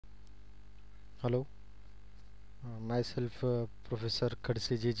Hello, myself Professor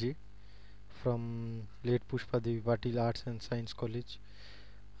Khadse JJ from late Pushpa Devi Patil Arts and Science College,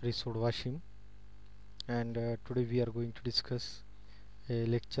 Risod Washim, and today we are going to discuss a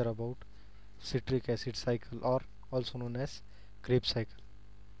lecture about citric acid cycle, or also known as Krebs cycle.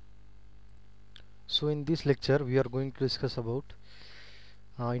 So in this lecture we are going to discuss about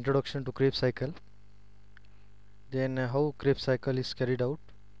introduction to Krebs cycle, then how Krebs cycle is carried out,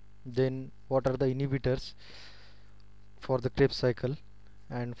 then what are the inhibitors for the Krebs cycle,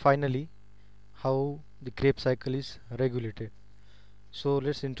 and finally how the Krebs cycle is regulated. So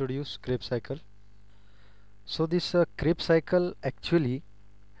let's introduce Krebs cycle. So this Krebs cycle actually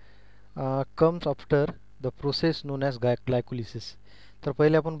comes after the process known as glycolysis. तर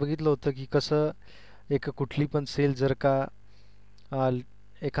पहिले आपण बघितलं होतं की कसं एक कुठली पण सेल जर का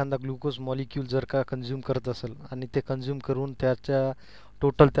एखादा ग्लुकोज मॉलिक्यूल जर का कंझ्युम करत असेल आणि ते कंझ्युम करून त्याच्या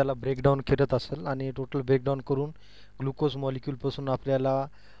टोटल त्याला ब्रेकडाऊन करत असेल आणि टोटल ब्रेकडाऊन करून ग्लुकोज मॉलिक्यूलपासून आपल्याला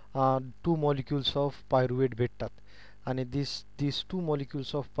टू मॉलिक्यूल्स ऑफ पायरुवेट भेटतात आणि दिस two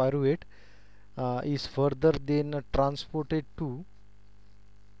molecules of pyruvate is further then transported to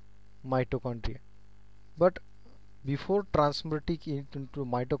mitochondria. But before transmitting it into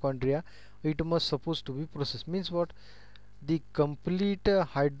mitochondria, it must supposed to be processed. Means what? The complete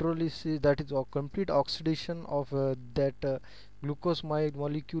hydrolysis, that is complete oxidation of that glucose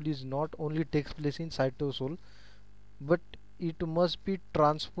molecule is not only takes place in cytosol, but it must be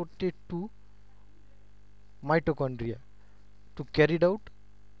transported to mitochondria to carried out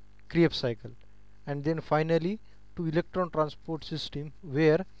Krebs cycle, and then finally to electron transport system,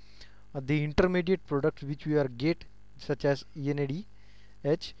 where the intermediate products which we are get, such as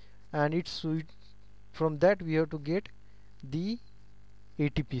NADH, and from that we have to get the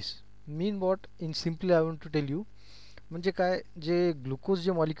ATPs. Mean what? In simply I want to tell you, म्हणजे काय, जे glucose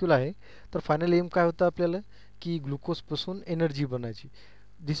जे molecule आहे तर final M काय होतं आपल्याला की ग्लुकोजपासून एनर्जी बनायची.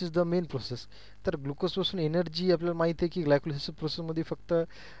 दिस इज द मेन प्रोसेस. तर ग्लुकोजपासून एनर्जी आपल्याला माहिती आहे की ग्लायकोलिसिस प्रोसेसमध्ये फक्त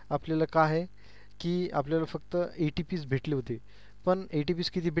आपल्याला काय आहे की आपल्याला फक्त ATPs भेटले होते. पण ATPs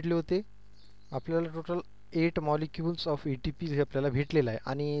किती भेटले होते आपल्याला? टोटल 8 मॉलिक्युल्स ऑफ ATPs हे आपल्याला भेटलेलं आहे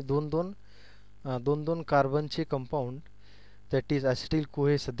आणि दोन दोन कार्बनचे कंपाऊंड, दॅट इज ॲसिटिल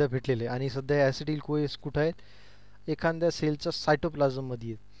कोहे सध्या भेटलेले आहे. आणि सध्या ॲसिटिल कोहे कुठं आहेत? एखाद्या सेलच्या सायटोप्लाझममध्ये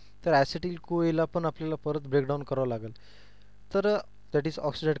आहेत. तर ॲसिटिल कोएला पण आपल्याला परत ब्रेकडाऊन करावं लागेल, तर दॅट इज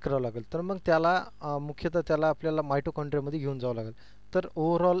ऑक्सिडाइड करावं लागेल. तर मग त्याला मुख्यतः त्याला आपल्याला मायटोकॉन्ड्रियामध्ये घेऊन जावं लागेल. तर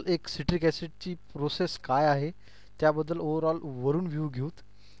ओव्हरऑल एक सिट्रिक ॲसिडची प्रोसेस काय आहे त्याबद्दल ओव्हरऑल वरून व्ह्यू घेऊत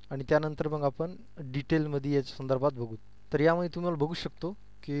आणि त्यानंतर मग आपण डिटेलमध्ये याच्या संदर्भात बघू. तर यामध्ये तुम्हाला बघू शकतो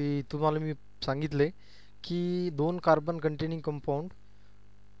की तुम्हाला मी सांगितले की 2 कार्बन कंटेनिंग कंपाऊंड,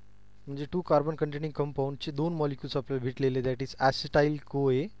 म्हणजे 2 कार्बन कंटेनिंग कंपाऊंडचे 2 मॉलिक्युल्स आपल्याला भेटलेले, दॅट इज ॲसिटाइल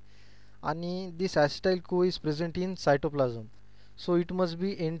कोए, आणि दिस ॲसिटाइल कोए is present in cytoplasm. So it must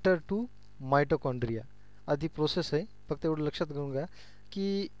be enter to mitochondria. आधी प्रोसेस आहे, फक्त एवढं लक्षात घेऊन घ्या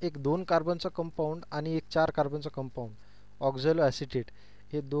की एक 2 कार्बनचा कंपाऊंड आणि एक 4 कार्बनचा कंपाऊंड ऑक्झॅलो ॲसिटेट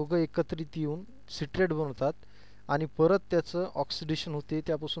हे दोघं एकत्रित येऊन सिट्रेट बनवतात आणि परत त्याचं ऑक्सिडेशन होते,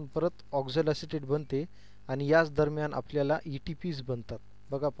 त्यापासून परत ऑक्झॅलो ॲसिटेट बनते आणि याच दरम्यान आपल्याला ETPs बनतात.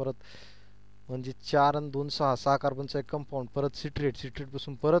 बघा परत, म्हणजे 4 आणि 2 6 कार्बनचा एक कंपाऊंड, परत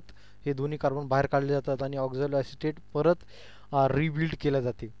सिट्रेटपासून परत हे दोन्ही कार्बन बाहेर काढले जातात आणि ऑक्झॅलो ॲसिटेट परत रिबिल्ड केल्या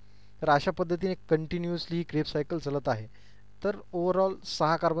जाते. तर अशा पद्धतीने कंटिन्युअसली ही क्रेब्स सायकल चालत आहे. तर ओव्हरऑल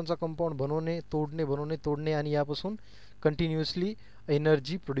 6 कार्बनचा कंपाऊंड बनवणे, तोडणे आणि यापासून कंटिन्युअसली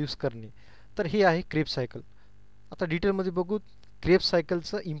एनर्जी प्रोड्यूस करणे. तर हे आहे क्रेब्स सायकल. आता डिटेलमध्ये बघू क्रेब्स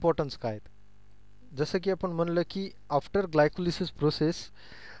सायकलचं इम्पॉर्टन्स काय आहे. जसं की आपण म्हणलं की after glycolysis process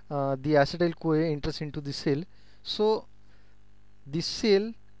the acetyl CoA enters into the cell. So the cell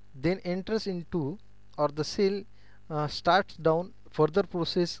then enters into, or the cell starts down further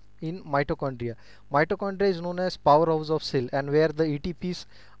process in mitochondria. Mitochondria is known as powerhouse of cell and where the ATPs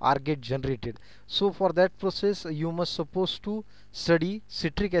are get generated. So for that process you must supposed to study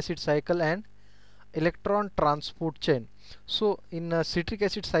citric acid cycle and electron transport chain. So in citric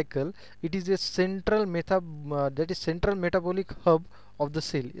acid cycle it is a central that is central metabolic hub of the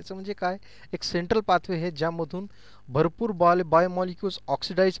sale. याचं म्हणजे काय, एक central pathway आहे ज्यामधून भरपूर biomolecules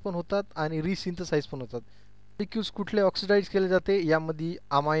oxidise पण होतात आणि रिसिंथसाइज पण होतात. मॉलिक्युल्स कुठले ऑक्सिडाइज केले जाते, यामध्ये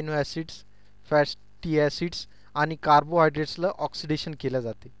अमायनो ॲसिड्स, फॅटी ॲसिड्स आणि कार्बोहायड्रेट्सला ऑक्सिडेशन केलं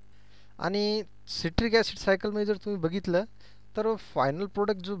जाते. आणि सिट्रिक ॲसिड सायकलमध्ये जर तुम्ही बघितलं तर फायनल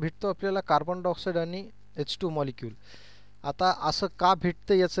प्रोडक्ट जो भेटतो आपल्याला कार्बन डायऑक्साईड आणि H2 मॉलिक्यूल. आता असं का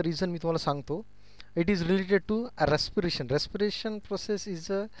भेटतं याचं रिझन मी तुम्हाला सांगतो. It is related to respiration. Respiration process is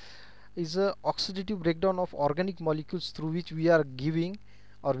a oxidative breakdown of organic molecules through which we are giving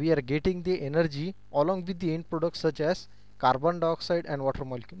or we are getting the energy along with the end products such as carbon dioxide and water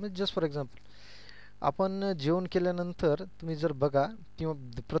molecule. म्हणजे just for example, आपण जेवण केल्यानंतर तुम्ही जर बघा किंवा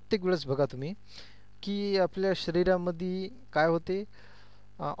प्रत्येक वेळेस बघा तुम्ही की आपल्या शरीरामध्ये काय होते,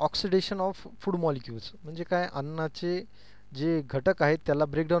 ऑक्सिडेशन ऑफ फूड मॉलिक्युल्स. म्हणजे काय, अन्नाचे जे घटक आहेत त्याला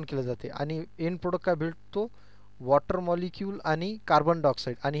ब्रेकडाऊन केलं जाते आणि एंड प्रोडक्ट काय भेटतो, वॉटर मॉलिक्यूल आणि कार्बन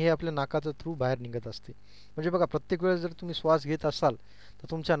डायऑक्साईड, आणि हे आपल्या नाकाच्या थ्रू बाहेर निघत असते. म्हणजे बघा प्रत्येक वेळेस जर तुम्ही श्वास घेत असाल तर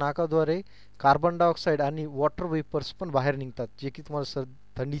तुमच्या नाकाद्वारे कार्बन डायऑक्साईड आणि वॉटर वेपर्स पण बाहेर निघतात, जे की तुम्हाला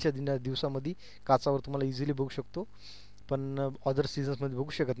थंडीच्या दिवसामध्ये काचावर तुम्हाला इझिली बघू शकतो, पण अदर सीझन्समध्ये बघू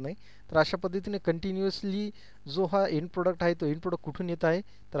शकत नाही. तर अशा पद्धतीने कंटिन्युअसली जो हा एंड प्रोडक्ट आहे तो एंड प्रोडक्ट कुठून येत आहे,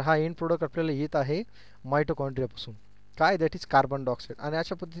 तर हा एंड प्रोडक्ट आपल्याला येत आहे मायटोकॉन्ड्रियापासून. काय, दॅट इज कार्बन डायऑक्साईड. आणि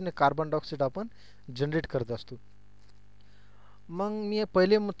अशा पद्धतीने कार्बन डायऑक्साईड आपण जनरेट करत असतो. मग मी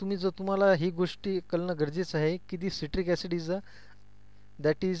पहिले तुम्हाला ही गोष्टी कळणं गरजेचं आहे की दी citric acid is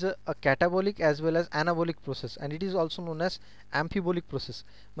that is a catabolic as well as anabolic process, and it is also known as amphibolic process.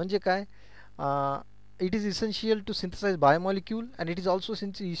 म्हणजे काय, it is essential to synthesize biomolecule and it is also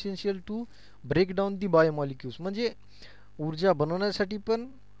essential to break down the biomolecules. म्हणजे ऊर्जा बनवण्यासाठी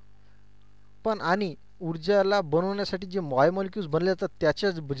पण आणि ऊर्जाला बनवण्यासाठी जे biomolecules बनले जातात त्याच्या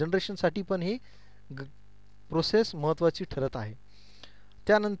जनरेशनसाठी पण ही प्रोसेस महत्त्वाची ठरत आहे.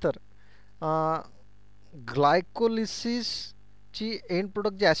 त्यानंतर ग्लायकोलिसिस ची एंड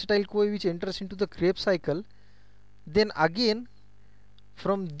प्रोडक्ट जे ॲसिटाइल कोए which enters into the Krebs cycle, then again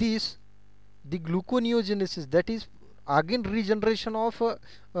from this the gluconeogenesis, that is again regeneration of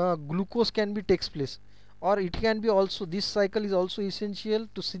glucose can be takes place, or it can be also, this cycle is also essential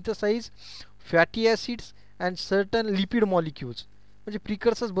to synthesize fatty acids and certain lipid molecules. म्हणजे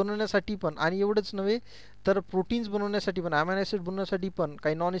precursors बनवण्यासाठी पण, आणि एवढंच नव्हे तर proteins बनवण्यासाठी पण, amino acid बनवण्यासाठी पण,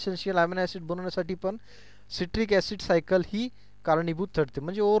 काही नॉन इसेन्शियल अॅमिनो ॲसिड बनवण्यासाठी पण सिट्रिक ॲसिड सायकल ही कारणीभूत ठरते.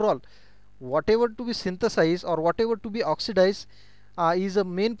 म्हणजे overall whatever to be synthesized or whatever to be oxidized is a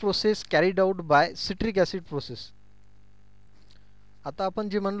main process carried out by citric acid process. आता आपण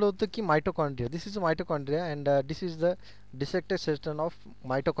जे म्हणलो होतं की mitochondria, this is mitochondria and this is the dissected section of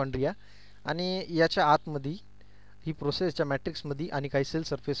mitochondria, आणि याच्या आतमध्ये ही प्रोसेसच्या मॅट्रिक्समध्ये आणि काही सेल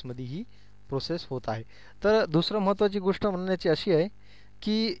सरफेसमध्ये ही प्रोसेस होत आहे. तर दुसरं महत्त्वाची गोष्ट म्हणण्याची अशी आहे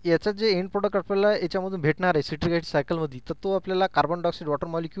की याचं जे एंड प्रोडक्ट आपल्याला याच्यामधून भेटणार आहे सिट्रिक ॲसिड सायकलमध्ये, तर तो आपल्याला carbon dioxide water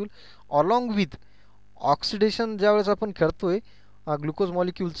molecule along with oxidation ज्यावेळेस आपण करतोय ग्लुकोज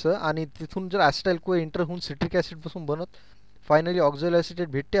मॉलिक्यूलचं, आणि तिथून जर ॲसिटाइल को एंटर होऊन सिट्रिक ॲसिडपासून बनत फायनली ऑक्झॅलो ॲसिटेट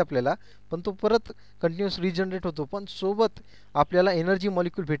भेटते आपल्याला, पण तो परत कंटिन्युअस रिजनरेट होतो, पण सोबत आपल्याला एनर्जी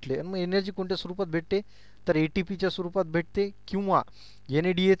मॉलिक्यूल भेटले. आणि मग एनर्जी कोणत्या स्वरूपात भेटते, तर ATPच्या स्वरूपात भेटते, किंवा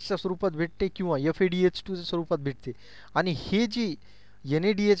NADHच्या स्वरूपात भेटते, किंवा FADH2च्या स्वरूपात भेटते. आणि हे जी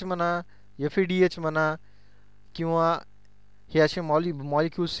NADH म्हणा, FADH म्हणा, किंवा हे असे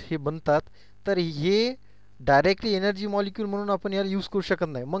मॉलिक्यूल्स हे बनतात, तर हे डायरेक्टली एनर्जी मॉलिक्यूल म्हणून आपण याला यूज करू शकत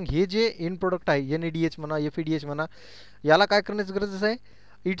नाही. मग हे जे एंड प्रोडक्ट आहे NADH म्हणा, FADH म्हणा, याला काय करण्याची गरज आहे,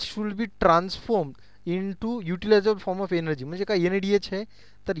 it should be transform in to युटिलायझेबल form of energy. म्हणजे काय, NADH आहे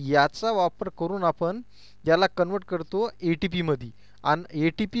तर याचा वापर करून आपण याला कन्वर्ट करतो ATPमध्ये, आणि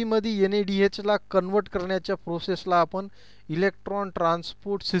ATPमध्ये NADHला कन्वर्ट करण्याच्या प्रोसेसला आपण इलेक्ट्रॉन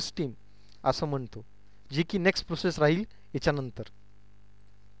ट्रान्सपोर्ट सिस्टीम असं म्हणतो, जी की नेक्स्ट प्रोसेस राहील याच्यानंतर.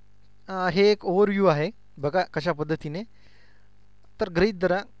 हे एक ओव्हरव्ह्यू आहे, बघा कशा पद्धतीने. तर गृहीत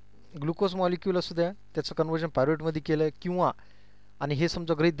धरा ग्लुकोज मॉलिक्यूल असू द्या, त्याचं कन्वर्जन पायरुवेटमध्ये केलं, किंवा आणि हे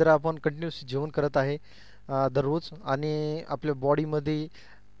समजा गृहीत धरा आपण कंटिन्युअस जेवण करत आहे दररोज, आणि आपल्या बॉडीमध्ये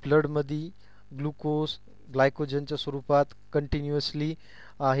ब्लडमध्ये ग्लुकोज ग्लायकोजनच्या स्वरूपात कंटिन्युअसली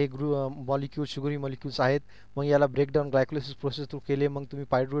हे मॉलिक्यूल शुगरी मॉलिक्यूल्स आहेत. मग याला ब्रेकडाऊन ग्लायकोलिसिस प्रोसेस थ्रू केले, मग तुम्ही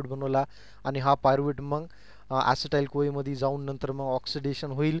पायरुवेट बनवला, आणि हा पायरुवेट मग ॲसिटाइल कोएमध्ये जाऊन नंतर मग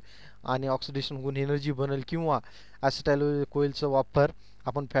ऑक्सिडेशन होईल, आणि ऑक्सिडेशन होऊन एनर्जी बनेल, किंवा ॲसिटाइल कोएलचा वापर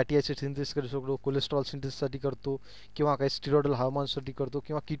आपण फॅटी ॲसिड सिंथेसिस करू शकतो, कोलेस्ट्रॉल सिंथेसिससाठी करतो, किंवा काही स्टिरॉइडल हार्मोन्ससाठी करतो,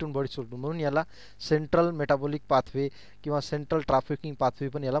 किंवा कीटोन बॉडी सोडतो. म्हणून याला सेंट्रल मेटाबॉलिक पाथवे किंवा सेंट्रल ट्रॅफिकिंग पाथवे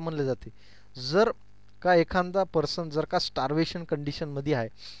पण याला म्हणले जाते. जर का एखादा पर्सन जर का स्टार्वेशन कंडिशनमध्ये आहे,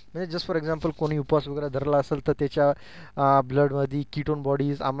 म्हणजे जस्ट फॉर एक्झाम्पल कोणी उपवास वगैरे धरला असेल, तर त्याच्या ब्लडमध्ये कीटोन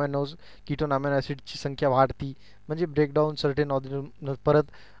बॉडीज कीटोन अॅमिनो ॲसिडची संख्या वाढती, म्हणजे ब्रेकडाऊन सर्टेन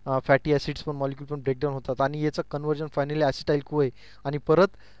परत फॅटी ॲसिड्स पण मॉलिक्यूल पण ब्रेकडाऊन होतात, आणि याचं कन्वर्जन फायनली ॲसिटाइल कोए आणि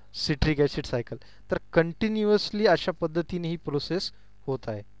परत सिट्रिक ॲसिड सायकल. तर कंटिन्युअसली अशा पद्धतीने ही प्रोसेस होत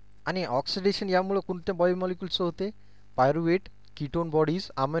आहे. आणि ऑक्सिडेशन यामुळे कोणत्या बायोमॉलिक्यूल्सचं होते, pyruvate, ketone bodies,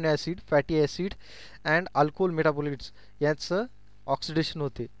 amino acid, fatty acid and alcohol metabolites याचं ऑक्सिडेशन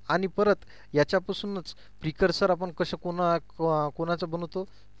होते. आणि परत याच्यापासूनच प्रिकर्सर आपण कोणाचं बनवतो,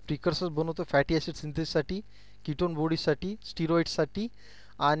 प्रिकर्सर बनवतो फॅटी ॲसिड सिंथेसिससाठी, कीटोन बॉडीजसाठी, स्टिरॉइड्ससाठी,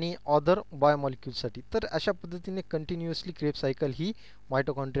 आणि अदर बायोमॉलिक्यूल्ससाठी. तर अशा पद्धतीने कंटिन्युअसली क्रेब्स सायकल ही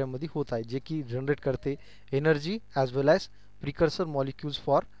मायटोकॉन्ड्रियामध्ये होत आहे, जे की जनरेट करते energy as well as precursor molecules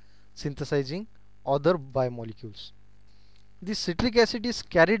for synthesizing other biomolecules. The citric acid is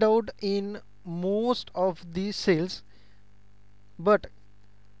carried out in most of the cells, but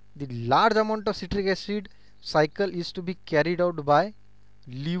the large amount of citric acid cycle is to be carried out by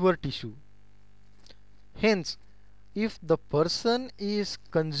liver tissue. Hence, if the person is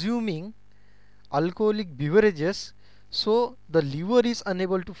consuming alcoholic beverages, so the liver is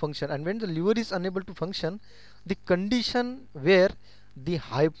unable to function, and when the liver is unable to function, the condition where the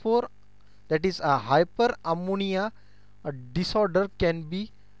hyperammonia disorder can be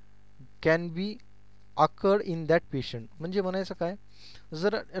occurred in that patient. म्हणजे म्हणायचं काय,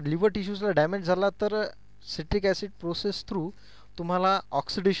 जर liver टिश्यूजला damage झाला तर citric acid process through तुम्हाला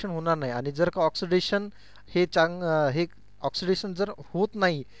oxidation होणार नाही, आणि जर का ऑक्सिडेशन हे ऑक्सिडेशन जर होत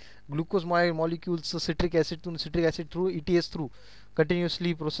नाही, glucose molecules citric acid through ETS through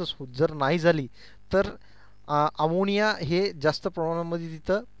continuously process जर नाही झाली, तर अमोनिया हे जास्त प्रमाणामध्ये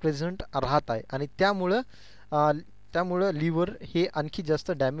तिथं प्रेझेंट राहत आहे, आणि त्यामुळं लिव्हर हे आणखी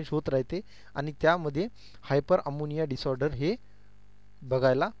जास्त डॅमेज होत राहते, आणि त्यामध्ये हायपर अमोनिया डिसऑर्डर हे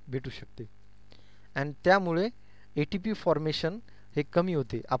बघायला भेटू शकते. आणि त्यामुळे ATP फॉर्मेशन हे कमी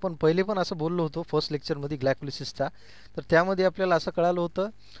होते. आपण पहिले पण असं बोललो होतो फर्स्ट लेक्चरमध्ये ग्लायकोलिसिसचा, तर त्यामध्ये आपल्याला असं कळालं होतं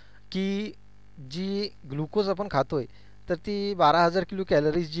की जी ग्लुकोज आपण खातोय तर ती 12,000 किलो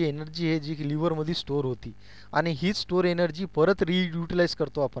कॅलरीज जी एनर्जी आहे जी लिव्हरमध्ये स्टोअर होती, आणि हीच स्टोअर एनर्जी परत रियुटिलाइज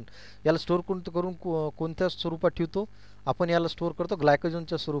करतो आपण. याला स्टोअर करून कोणत्या स्वरूपात ठेवतो आपण, याला स्टोअर करतो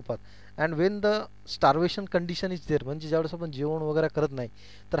ग्लायकोजनच्या स्वरूपात. And Wien the starvation condition is there, म्हणजे ज्यावेळेस आपण जेवण वगैरे करत नाही,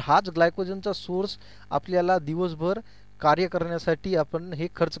 तर हाच ग्लायकोजनचा सोर्स आपल्याला दिवसभर कार्य करण्यासाठी आपण हे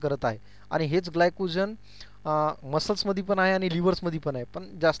खर्च करत आहे, आणि हेच ग्लायकोजन मसल्समध्ये पण आहे आणि लिव्हर्समध्ये पण आहे, पण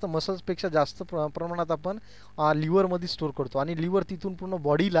जास्त मसल्सपेक्षा जास्त प्रमाणात आपण लिव्हरमध्ये स्टोअर करतो, आणि लिव्हर तिथून पूर्ण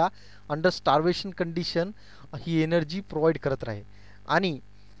बॉडीला अंडर स्टार्वेशन कंडिशन ही एनर्जी प्रोव्हाइड करत राहील. आणि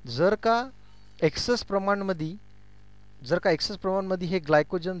जर का एक्सेस प्रमाणमध्ये हे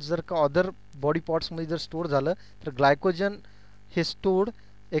ग्लायकोजन जर का अदर बॉडी पार्ट्समध्ये जर स्टोअर झालं, तर ग्लायकोजन हे स्टोर्ड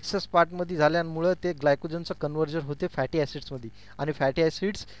एक्सेस पार्टमध्ये झाल्यामुळं ते ग्लायकोजनचं कन्व्हर्जन होते फॅटी ॲसिड्समध्ये, आणि फॅटी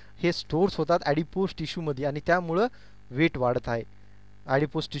ॲसिड्स हे स्टोर्स होतात ॲडिपोज टिश्यूमध्ये, आणि त्यामुळं वेट वाढत आहे.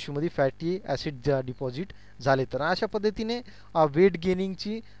 ॲडिपोज टिश्यूमध्ये फॅटी ॲसिड डिपॉझिट झाले, तर अशा पद्धतीने वेट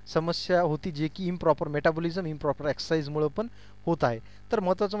गेनिंगची समस्या होती, जे की इम्प्रॉपर मेटाबॉलिझम, इम्प्रॉपर एक्सरसाइजमुळं पण होत आहे. तर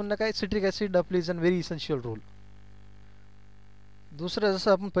महत्त्वाचं म्हणणं काय, सिट्रिक ॲसिड प्लेज अन व्हेरी इसेन्शियल रोल. दुसरं,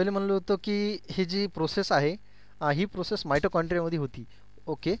 जसं आपण पहिले म्हणलो होतो की ही जी प्रोसेस आहे ही प्रोसेस मायटोकॉन्ड्रियामध्ये होती.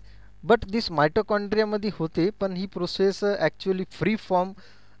 ओके, बट दिस मायटोकॉन्ड्रियामध्ये होते, पण ही प्रोसेस ॲक्च्युअली फ्री फॉर्म,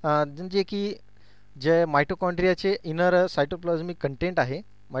 म्हणजे की जे मायटोकॉन्ड्रियाचे इनर सायटोप्लाझमिक कंटेंट आहे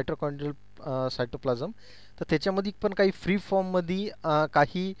मायटोकॉन्ड्रियल सायटोप्लाझम, तर त्याच्यामध्ये पण काही फ्री फॉर्ममध्ये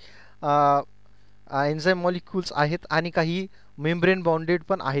काही एन्झाईम मॉलिक्यूल्स आहेत, आणि काही मेम्ब्रेन बाउंडेड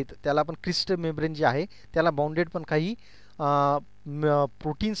पण आहेत. त्याला आपण क्रिस्टल मेम्ब्रेन जे आहे त्याला बाउंडेड पण काही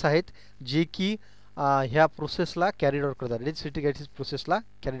प्रोटीन्स आहेत, जे की ह्या प्रोसेसला कॅरीड आउट करतात, सिट्रिक ॲसिड प्रोसेसला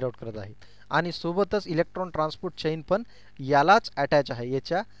कॅरीड आउट करत आहेत. आणि सोबतच इलेक्ट्रॉन ट्रान्सपोर्ट चेन पण यालाच अटॅच आहे.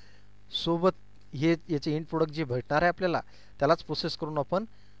 याच्या सोबत याचे एंड प्रोडक्ट जे भेटणार आहे आपल्याला, त्यालाच प्रोसेस करून आपण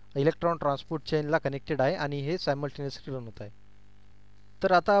इलेक्ट्रॉन ट्रान्सपोर्ट चेनला कनेक्टेड आहे, आणि हे सायमल्टेनियसली रन होत आहे.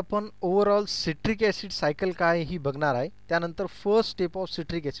 तर आता आपण ओव्हरऑल सिट्रिक ॲसिड सायकल काय ही बघणार आहे. त्यानंतर first step of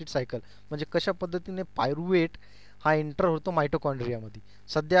citric acid cycle म्हणजे कशा पद्धतीने पायरुवेट हा एंटर होतो मायटोकॉन्ड्रियामध्ये.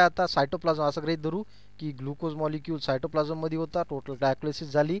 सध्या आता सायटोप्लाझम असं गृहीत धरू की ग्लुकोज मॉलिक्यूल सायटोप्लाझममध्ये होता, टोटल ग्लायकोलिसिस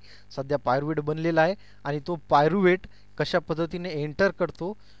झाली, सध्या पायरुवेट बनलेला आहे, आणि तो पायरुवेट कशा पद्धतीने एंटर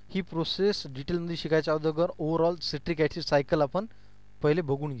करतो ही प्रोसेस डिटेलमध्ये शिकायच्या अगोदर ओव्हरऑल सिट्रिक ॲसिड सायकल आपण पहिले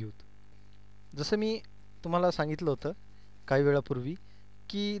बघून घेऊ. जसं मी तुम्हाला सांगितलं होतं काही वेळापूर्वी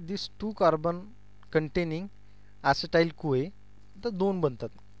की दिस 2 कार्बन कंटेनिंग ॲसिटाइल कोए तर 2 बनतात,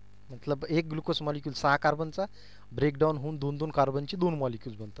 मतलब एक ग्लुकोज मॉलिक्यूल 6 कार्बनचा ब्रेकडाऊन होऊन 2 कार्बनचे 2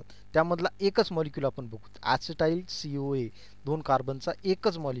 मॉलिक्यूल्स बनतात. त्यामधला एकच मॉलिक्यूल आपण बघू, ॲसिटाइल CoA, 2 कार्बनचा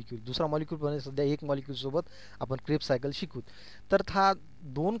एकच मॉलिक्यूल. दुसरा मॉलिक्यूल पण सध्या एक मॉलिक्यूल सोबत आपण क्रेब्स सायकल शिकू. तर हा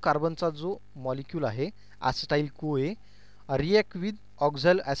 2 कार्बनचा जो मॉलिक्यूल आहे ॲसिटाइल कोए रिॲक्ट विथ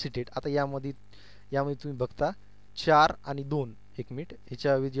ऑक्झॅल ॲसिटेट. आता यामध्ये तुम्ही बघता 4 आणि 2. एक मिनिट,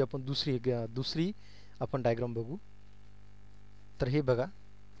 ह्याच्याऐवजी आपण दुसरी आपण डायग्राम बघू. तर हे बघा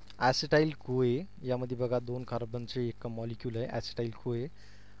ॲसिटाइल कोए, यामध्ये बघा 2 कार्बनचे एक मॉलिक्यूल आहे ॲसिटाइल कोए,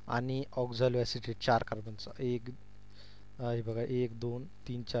 आणि ऑक्झॅलो ॲसिटेट 4 कार्बनचा हे बघा 1 2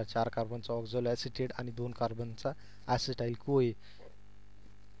 3 4 4 कार्बनचा ऑक्झॅलो ॲसिटेट आणि 2 कार्बनचा ॲसिटाइल कोए,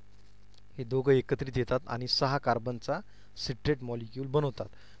 हे दोघं एकत्रित येतात आणि 6 कार्बनचा सिट्रेट मॉलिक्यूल बनवतात.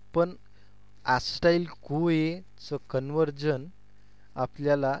 पण ॲसिटाइल कोएचं कन्वर्जन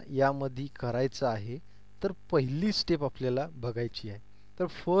आपल्याला यामध्ये करायचं आहे, तर पहिली स्टेप आपल्याला बघायची आहे. तर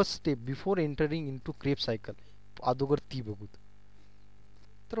first step before entering in to Krebs cycle अगोदर ती बघू.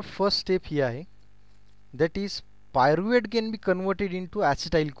 तर फर्स्ट स्टेप ही आहे, that is pyruvate can be converted in to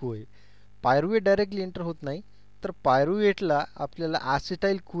ॲसिटाइल कोए. पायरुवेट डायरेक्टली एंटर होत नाही, तर पायरुवेटला आपल्याला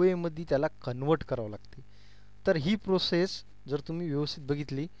ॲसिटाइल कोएमध्ये त्याला कन्वर्ट करावं लागते. तर ही प्रोसेस जर तुम्ही व्यवस्थित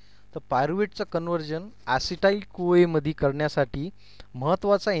बघितली तर पायरुवेटचं कन्वर्जन ॲसिटाइल कोएमध्ये करण्यासाठी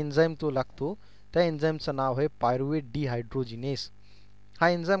महत्त्वाचा एन्झाईम तो लागतो. त्या एन्झाईमचं नाव आहे पायरुवेट डिहायड्रोजिनेस. हा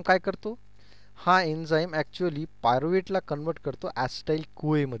एन्झाईम काय करतो? हा एन्झाईम ॲक्च्युअली पायरुवेटला कन्वर्ट करतो ॲसिटाइल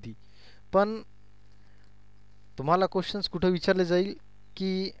कोएमध्ये. पण तुम्हाला क्वेश्चन्स कुठं विचारले जाईल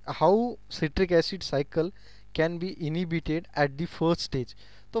की how citric acid cycle can be inhibited at the first stage.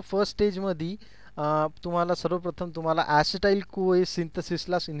 तो फर्स्ट स्टेजमध्ये तुम्हाला सर्वप्रथम तुम्हाला ॲसिटाइल कोए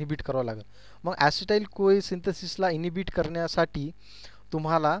सिंथेसिसलाच इनिबिट करावं लागेल. मग ॲसिटाइल कोए सिंथेसिसला इनिबिट करण्यासाठी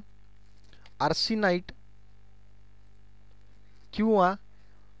तुम्हाला आर्सेनाइट किंवा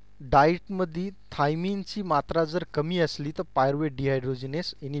डाएटमध्ये थायमिनची मात्रा जर कमी असली तर पायरुवेट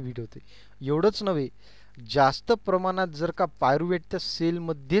डिहायड्रोजिनेस इनिबिट होते. एवढंच नव्हे, जास्त प्रमाणात जर का पायरुवेट त्या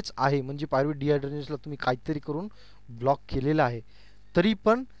सेलमध्येच आहे, म्हणजे पायरुवेट डिहायड्रोजिनेसला तुम्ही काहीतरी करून ब्लॉक केलेला आहे, तरी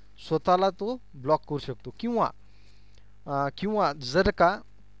पण स्वतःला तो ब्लॉक करू शकतो. किंवा जर का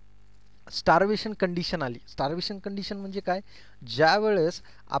स्टार्वेशन कंडिशन आली. स्टार्वेशन कंडिशन म्हणजे काय? ज्या वेळेस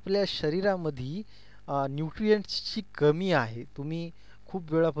आपल्या शरीरामध्ये न्यूट्रिएंट्सची कमी आहे, तुम्ही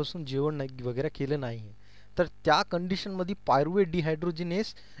खूप वेळापासून जेवण नाही वगैरे केलं नाही, तर त्या कंडिशनमध्ये पायरुवेट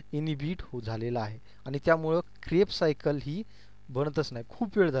डिहायड्रोजिनेस इनिबिट झालेला आहे आणि त्यामुळं क्रेब्स सायकल ही बनतच नाही,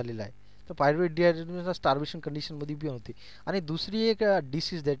 खूप वेळ झालेला आहे. तर पायरुवेट डिहायड्रोजिनेस स्टार्वेशन कंडिशनमध्ये बी होते. आणि दुसरी एक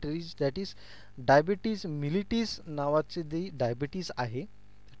डिसीज दॅट इज डायबिटीज मिलिटीज नावाचे जे डायबिटीज आहे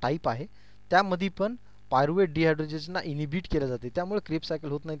टाईप आहे, त्यामध्ये पण पायरुवेट डिहायड्रोजिनेसना इनिबिट केलं जाते. त्यामुळे क्रेब्स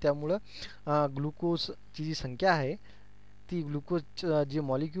सायकल होत नाही. त्यामुळं ग्लुकोजची जी संख्या आहे ती ग्लुकोज जे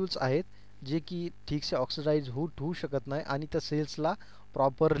मॉलिक्युल्स आहेत जे की ठीकसे ऑक्सिडाइज होऊ शकत नाही आणि त्या सेल्सला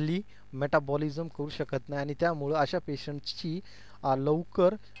प्रॉपरली मेटाबॉलिझम करू शकत नाही आणि त्यामुळं अशा पेशंट्सची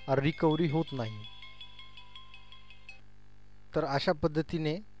लवकर रिकव्हरी होत नाही. तर अशा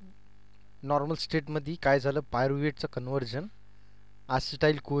पद्धतीने नॉर्मल स्टेटमध्ये काय झालं, पायरुवेटचं कन्वर्जन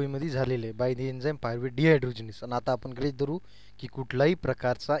ॲसिटाइल कोएमध्ये झालेलं आहे बाय द एन्झाईम पायरुवेट डिहायड्रोजिनेस. आणि आता आपण गृहीत धरू की कुठलाही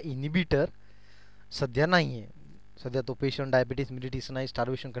प्रकारचा इनिबिटर सध्या नाही आहे. सध्या तो पेशंट डायबिटीज मिलिटीस नाही,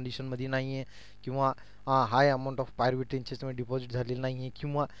 स्टार्वेशन कंडिशनमध्ये नाही आहे, किंवा हाय अमाऊंट ऑफ पायरुवेट त्यांच्यामध्ये डिपॉझिट झालेलं नाही आहे,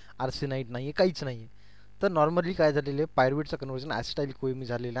 किंवा आर्सेनाइट नाही आहे, काहीच नाही आहे. तर नॉर्मली काय झालेलं आहे, पायरुवेटचं कन्वर्जन ॲसिटाइल कोएमध्ये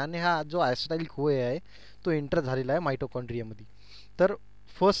झालेलं आहे आणि हा जो ॲसिटाइल कोए आहे तो एंटर झालेला आहे मायटोकॉन्ड्रियामध्ये. तर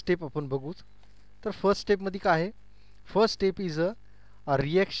फर्स्ट स्टेप आपण बघू. तर फर्स्ट स्टेपमध्ये काय आहे? First step is a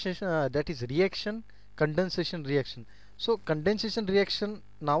reaction, that is reaction condensation reaction. So condensation reaction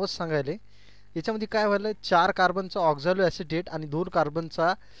नावच सांगायला, याच्यामध्ये काय व्हायला, 4 कार्बनचा ऑक्झॅलो ॲसिटेट आणि 2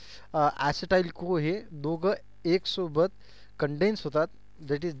 कार्बनचा ॲसिटाइल को हे दोघं एक सोबत कंडेन्स होतात.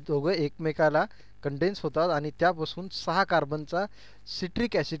 दॅट इज दोघं एकमेकाला कंडेन्स होतात आणि त्यापासून 6 कार्बनचा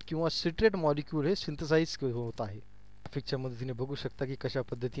सिट्रिक ॲसिड किंवा सिट्रेट मॉलिक्यूल हे सिंथेसाइज होत आहे. ग्राफिकच्या मदतीने बघू शकता की कशा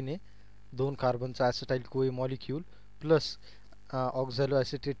पद्धतीने 2 कार्बनचा ॲसिटाइल कोए मॉलिक्यूल प्लस ऑक्झॅलो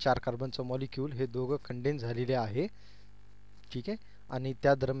ॲसिटेट 4 कार्बनचा मॉलिक्यूल हे दोघं कंडेन्स झालेले आहे. ठीक आहे. आणि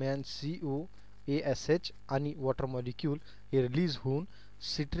त्या दरम्यान COASH आणि वॉटर मॉलिक्यूल हे रिलीज होऊन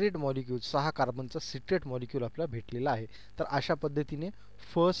सिट्रेट मॉलिक्यूल 6 कार्बनचा सिट्रेट मॉलिक्यूल आपल्याला भेटलेला आहे. तर अशा पद्धतीने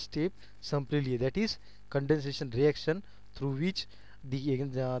फर्स्ट स्टेप संपलेली आहे. That is condensation reaction through which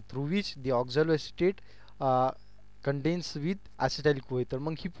the ऑक्झॅलो acetate condense with ॲसिटाइल कोए. तर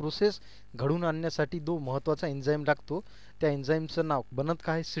मग ही प्रोसेस घडून आणण्यासाठी 2 महत्त्वाचा एन्झाईम लागतो. त्या एन्झाईमचं नाव बनत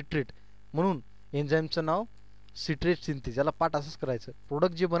काय? सिट्रेट. म्हणून एन्झाईमचं नाव सिट्रेट सिंथेस. याला पाठ असंच करायचं.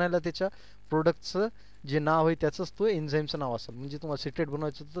 प्रोडक्ट जे बनायला त्याच्या प्रोडक्टचं जे नाव आहे त्याचंच तो एन्झाईमचं नाव असेल. म्हणजे तुम्हाला सिट्रेट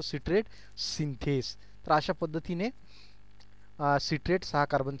बनवायचं तर सिट्रेट सिंथेस. तर अशा पद्धतीने सिट्रेट 6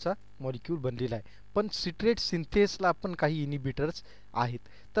 कार्बनचा मॉलिक्यूल बनलेला आहे. पण सिट्रेट सिंथेसला पण काही इनिबिटर्स आहेत.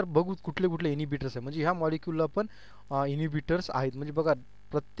 तर बघू कुठले कुठले इनिबिटर्स आहे. म्हणजे ह्या मॉलिक्यूलला पण इनिबिटर्स आहेत. म्हणजे बघा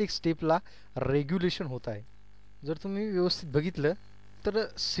प्रत्येक स्टेपला रेग्युलेशन होत आहे. जर तुम्ही व्यवस्थित बघितलं तर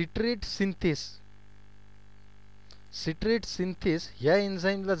सिट्रेट सिंथेस ह्या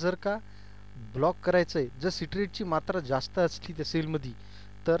एन्झाईमला जर का ब्लॉक करायचं आहे, जर सिट्रेटची मात्रा जास्त असली त्या सेलमध्ये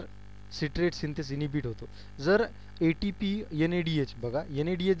तर सिट्रेट सिंथेस इनिबिट होतो. जर ATP NADH बघा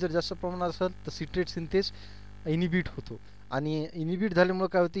NADH जर जास्त प्रमाणात असेल तर सिट्रेट सिंथेस इनिबिट होतो आणि इनिबिट झाल्यामुळे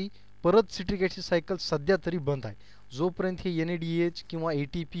काय होती, परत सिट्रिक ॲसिड सायकल सध्या तरी बंद आहे. जोपर्यंत हे NADH किंवा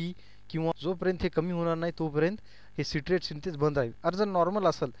ATP किंवा जोपर्यंत हे कमी होणार नाही तोपर्यंत हे सिट्रेट सिंथेस बंद राहील. अरे जर नॉर्मल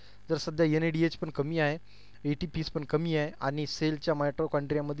असेल, जर सध्या NADH पण कमी आहे, ATPs पण कमी आहे आणि सेलच्या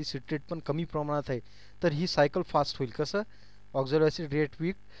मायटोकॉन्ड्रियामध्ये सिट्रेट पण कमी प्रमाणात आहे, तर ही सायकल फास्ट होईल. कसं? ऑक्झॅलो acid react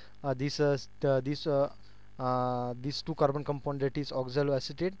with this two carbon compound, that is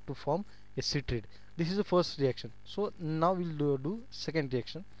oxaloacetate, to form a citrate. This is the first reaction. So now we'll do second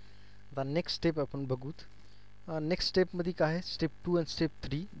reaction. The next step आपण बघूत. Next स्टेपमध्ये काय आहे, step 2 आणि step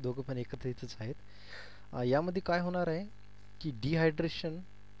 3 दोघं पण एकत्र इथंच आहेत. यामध्ये काय होणार आहे की डिहायड्रेशन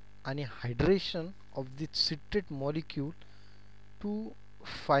आणि hydration of this citrate molecule to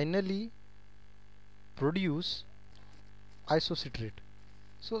finally produce आयसोसिट्रेट.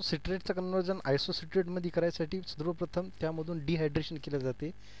 So सिट्रेटचं conversion आयसोसिट्रेटमध्ये करायसाठी सर्वप्रथम त्यामधून डिहायड्रेशन केलं जाते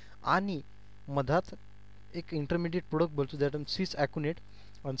आणि मधात एक इंटरमिडिएट प्रोडक्ट बोलतो दॅट सिस ॲक्युनेट,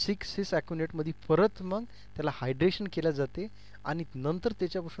 आणि सिस ॲक्युनेटमध्ये परत मग त्याला हायड्रेशन केलं जाते आणि नंतर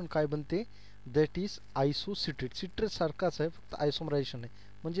त्याच्यापासून काय बनते, दॅट इज आयसोसिट्रेट. सिट्रेट सारखाच आहे, फक्त आयसोमरायझेशन आहे.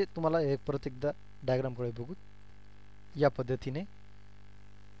 म्हणजे तुम्हाला परत एकदा डायग्रामकडे बघू. या पद्धतीने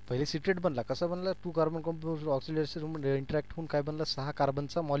पहिले सिट्रेट बनला. कसा बनला? 2 कार्बन कंपाऊंड ऑक्सिडेशन इंटरॅक्ट होऊन काय बनला, 6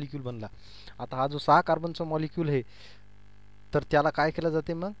 कार्बनचा मॉलिक्यूल बनला. आता हा जो 6 कार्बनचा मॉलिक्यूल आहे, तर त्याला काय केलं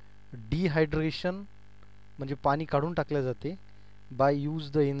जाते, मग डिहायड्रेशन म्हणजे पाणी काढून टाकले जाते बाय यूज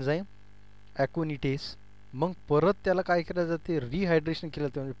द एन्झाईम ॲक्विनिटेस. मग परत त्याला काय केलं जाते, रिहायड्रेशन केलं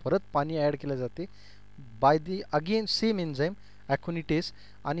जाते, म्हणजे परत पाणी ॲड केलं जाते by the again same enzyme ॲक्विनिटेस.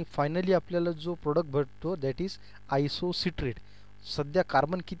 आणि फायनली आपल्याला जो प्रोडक्ट भेटतो दॅट इज आयसोसिट्रेट. सध्या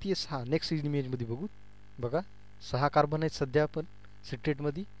कार्बन किती आहे, 6. नेक्स्ट इमेजमध्ये बघू. बघा 6 कार्बन आहेत सध्या आपण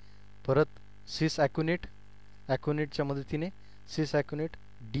सिट्रेटमध्ये. परत सिस ॲक्युनेट, ॲक्युनेटच्या मदतीने सिस ॲक्युनेट,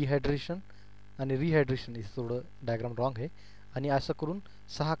 डिहायड्रेशन आणि रिहायड्रेशन. हे थोडं डायग्राम रॉंग आहे. आणि असं करून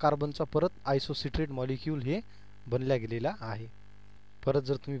 6 कार्बनचा परत आयसोसिट्रेट मॉलिक्यूल हे बनल्या गेलेला आहे. परत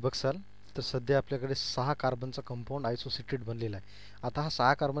जर तुम्ही बघसाल तर सध्या आपल्याकडे 6 कार्बनचा कंपाऊंड आयसोसिट्रेट बनलेला आहे. आता हा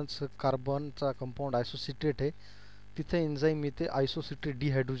 6 कार्बनचा कंपाऊंड आयसोसिट्रेट आहे, तिथे एन्झाईम येते आयसोसिट्रेट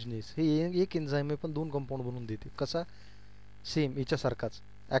डिहायड्रोजिनेस. हे एक एन्झाईम आहे पण 2 कंपाऊंड बनवून देते. कसा? सेम याच्यासारखाच,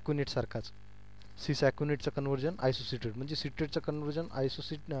 ॲक्युनेटसारखाच. सिस ॲक्युनेटचं कन्वर्जन आयसोसिट्रेट, म्हणजे सिट्रेटचं कन्वर्जन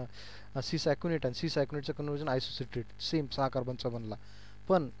सिस ॲक्युनेट आणि सिस ॲक्युनेटचं कन्वर्जन आयसोसिट्रेट. सेम 6 कार्बनचा बनला.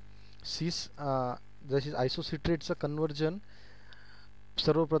 पण जशी आयसोसिट्रेटचं कन्वर्जन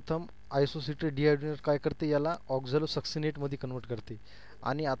सर्वप्रथम आयसोसिट्रेट डिहायड्रोजिनेट काय करते, याला ऑक्झॅलोसक्सिनेटमध्ये कन्वर्ट करते.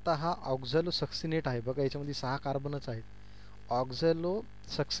 आणि आता हा ऑक्झॅलोसक्सिनेट आहे बघा, याच्यामध्ये 6 कार्बनच आहेत.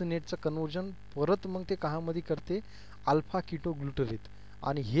 ऑक्झॅलोसक्सिनेटचं कन्वर्जन परत मग ते कहामध्ये करते, अल्फा कीटोग्लुटरेट.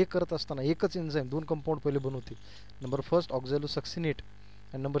 आणि हे करत असताना एकच एन्झाईम 2 कंपाऊंड पहिले बनवते. नंबर फर्स्ट ऑक्झॅलोसक्सिनेट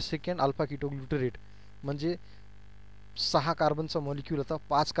आणि नंबर सेकंड अल्फा कीटोग्लुटरेट. म्हणजे 6 कार्बनचा मॉलिक्यूल आता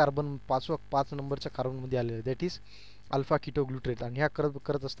 5 नंबरच्या कार्बनमध्ये आलेला आहे, दॅट इज अल्फा कीटोग्लुटरेट. आणि ह्या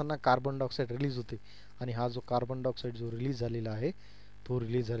करत असताना कार्बन डायऑक्साईड रिलीज होते. आणि हा जो कार्बन डायऑक्साईड जो रिलीज झालेला आहे, तो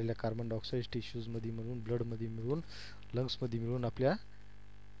रिलीज झालेला कार्बन डायऑक्साईड टिश्यूजमध्ये मिळून, ब्लडमध्ये मिळून, लंग्समध्ये मिळून आपल्या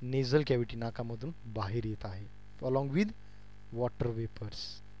नेझल कॅव्हिटी नाकामधून बाहेर येत आहे अलॉंग विथ वॉटर वेपर्स.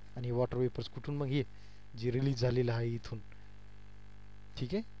 आणि वॉटर वेपर्स कुठून, मग हे जे रिलीज झालेलं आहे इथून,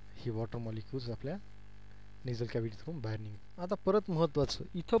 ठीक आहे, हे वॉटर मॉलिक्यूल्स आपल्या नेझल कॅव्हिटीतून बाहेर निघतात. आता परत महत्त्वाचं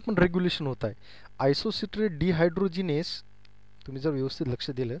इथं पण रेग्युलेशन होत आहे. आयसोसिट्रेट डिहायड्रोजिनेस, तुम्ही जर व्यवस्थित लक्ष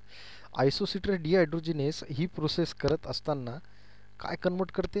दिलं, आयसोसिट्रेट डिहायड्रोजिनेस ही प्रोसेस करत असताना काय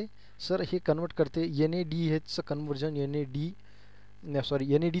कन्वर्ट करते, सर हे कन्वर्ट करते NADHचं conversion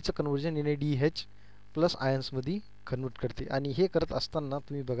NADचं conversion NADH plus आयन्समध्ये convert करते. आणि हे करत असताना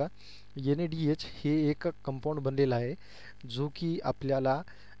तुम्ही बघा NADH हे एक कंपाऊंड बनलेला आहे जो की आपल्याला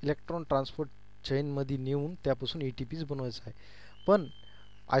इलेक्ट्रॉन ट्रान्सपोर्ट चेनमध्ये नेऊन त्यापासून ATPs बनवायचं आहे. पण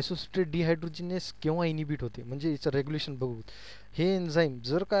आयसोसिट्रेट डिहायड्रोजिनेस केव्हा इनिबिट होते, म्हणजे याचं रेग्युलेशन बघू. हे एन्झाईम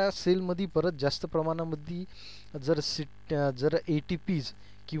जर का सेलमध्ये परत जास्त प्रमाणामध्ये जर ATPs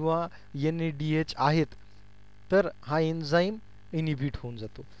किंवा NADH आहेत, तर हा एन्झाईम इनिबिट होऊन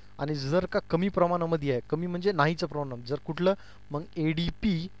जातो. आणि जर का कमी प्रमाणामध्ये आहे, कमी म्हणजे नाहीचं प्रमाण, जर कुठलं मग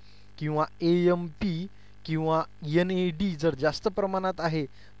ADP किंवा AMP किंवा NAD जर जास्त प्रमाणात आहे,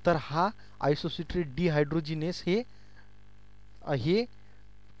 तर हा आयसोसिट्रेट डिहायड्रोजिनेस हे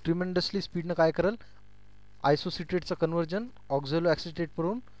ट्रिमेंडसली स्पीडनं काय करेल, आयसोसिट्रेटचं कन्वर्जन ऑक्झॅलो ॲसिटेट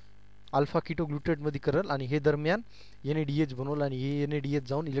करून अल्फा कीटोग्लुटेटमध्ये करेल. आणि हे दरम्यान NADH बनवलं आणि हे NADH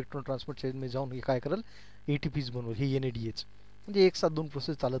जाऊन इलेक्ट्रॉन ट्रान्सपोर्ट चेनमध्ये जाऊन हे काय करेल, ATPs बनवलं, हे NADH. म्हणजे एक साथ 2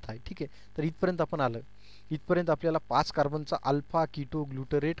 प्रोसेस चालत आहे, ठीक आहे. तर इथपर्यंत आपण आलं. इथपर्यंत आपल्याला 5 कार्बनचा अल्फा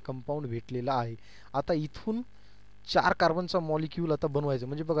कीटोग्लुटरेट कंपाऊंड भेटलेला आहे. आता इथून 4 कार्बनचा मॉलिक्यूल आता बनवायचं.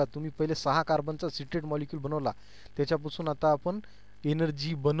 म्हणजे बघा, तुम्ही पहिले 6 कार्बनचा सिट्रेट मॉलिक्यूल बनवला, त्याच्यापासून आता आपण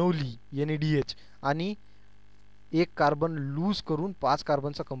एनर्जी बनवली NADH, आणि 1 कार्बन लूज करून 5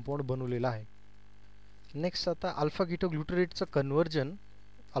 कार्बनचा कंपाऊंड बनवलेला आहे. नेक्स्ट आता alpha keto ग्लुटरेटचं conversion.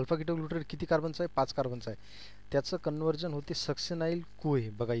 Alpha keto ग्लुटरेट किती कार्बनचं आहे? 5 कार्बनचं आहे. त्याचं कन्वर्जन होते सक्सिनाइल कोए.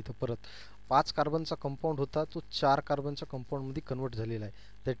 बघा इथं परत 5 कार्बनचा कंपाऊंड होता, तो 4 कार्बनच्या कंपाऊंडमध्ये कन्वर्ट झालेला आहे.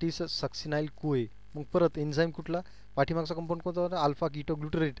 दॅट इज सक्सिनाइल कोए. मग परत एन्झाईम कुठला? पाठीमागचा कंपाऊंड कोणता होता? Alpha keto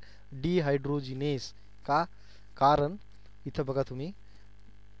ग्लुटरेट डिहायड्रोजिनेस. का? कारण इथं बघा तुम्ही,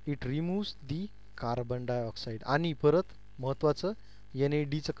 it removes the carbon dioxide. आणि परत महत्त्वाचं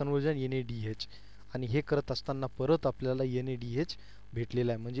NADचं कन्वर्जन NADH. आणि हे करत असताना परत आपल्याला NADH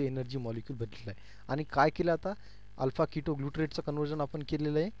भेटलेला आहे, म्हणजे एनर्जी मॉलिक्यूल भेटलेला आहे. आणि काय केलं आता? अल्फा कीटो ग्लुटरेटचं कन्वर्जन आपण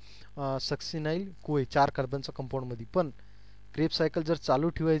केलेलं आहे सक्सिनाइल कोए 4 कार्बनच्या कंपाऊंडमध्ये. पण क्रेब्स सायकल जर चालू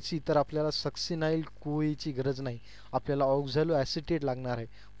ठेवायची तर आपल्याला सक्सिनाइल कोएची गरज नाही, आपल्याला ऑक्झॅलो ॲसिटेट लागणार आहे.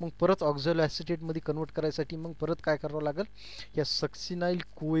 मग परत ऑक्झॅलो ॲसिटेटमध्ये कन्वर्ट करायसाठी मग परत काय करावं लागेल? या सक्सिनाइल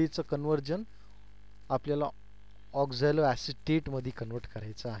कोएचं कन्वर्जन आपल्याला ऑक्झॅलो ॲसिटेटमध्ये कन्वर्ट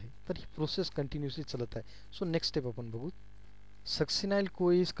करायचं आहे. तर ही प्रोसेस कंटिन्युअसली चालत आहे. सो नेक्स्ट स्टेप आपण बघू. सक्सिनाइल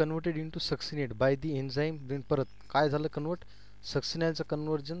कोए is converted into succinate by the enzyme. Then परत काय झालं कन्वर्ट? सक्सिनाइलचं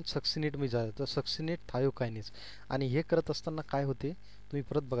कन्वर्जन सक्सिनेटमध्ये झालं, तर सक्सिनेट थायोकायनेज. आणि हे करत असताना काय होते? तुम्ही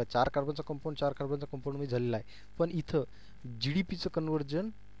परत बघा, 4 कार्बनचा कंपाऊंड 4 कार्बनचा कंपाऊंडमध्ये झालेला आहे. पण इथं GDPचं कन्वर्जन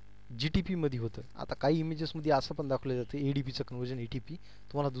GTPमध्ये होतं. आता काही इमेजेसमध्ये असं पण दाखवलं जातं ADPचं कन्वर्जन ATP.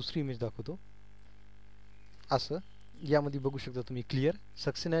 तुम्हाला दुसरी इमेज दाखवतो. असं यामध्ये बघू शकता तुम्ही क्लिअर.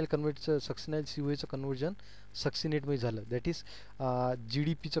 सक्सिनाइल सक्सिनाइल COAचं कन्वर्जन सक्सिनेटमध्ये झालं, दॅट इज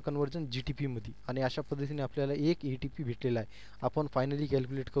GDPचं कन्वर्जन GTPमध्ये. आणि अशा पद्धतीने आपल्याला एक ATP भेटलेला आहे. आपण फायनली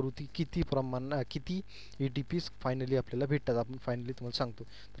कॅल्क्युलेट करू ती किती ATPs फायनली आपल्याला भेटतात. आपण फायनली तुम्हाला सांगतो.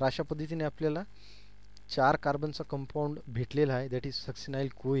 तर अशा पद्धतीने आपल्याला 4 कार्बनचा कंपाऊंड भेटलेला आहे, दॅट इज सक्सिनाइल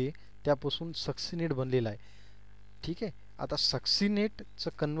कोए. त्यापासून सक्सिनेट बनलेला आहे. ठीक आहे. आता सक्सिनेटचं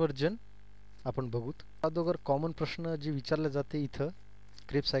कन्वर्जन आपण बघू. अगोदर कॉमन प्रश्न जे विचारले जाते इथं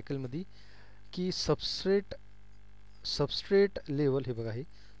क्रेब्स सायकलमध्ये, की सबस्ट्रेट लेवल, हे बघा, हे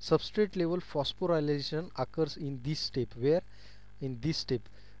substrate level phosphorylation occurs in this step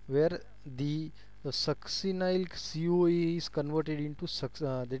wear the succinyl COA is converted into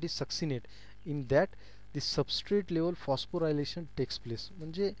that is succinate. In that the substrate level phosphorylation takes place.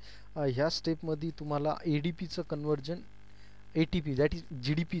 म्हणजे ह्या स्टेपमध्ये तुम्हाला ADPचं conversion ATP, that is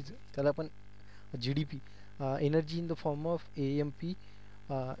GDP, त्याला आपण GDP energy in the form of AMP,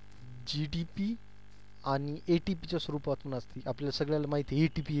 GDP आणि ATPच्या स्वरूपातून असते. आपल्याला सगळ्याला माहिती आहे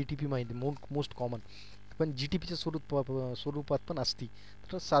ATP माहिती आहे, मोस्ट कॉमन. पण GTPच्या स्वरूपात पण असते.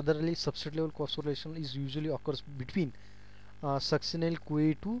 तर साधारणली substrate level phosphorylation is usually occurs between succinyl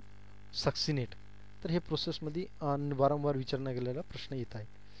कोए टू सक्सिनेट. तर हे प्रोसेसमध्ये वारंवार विचारला गेलेला प्रश्न येत आहे.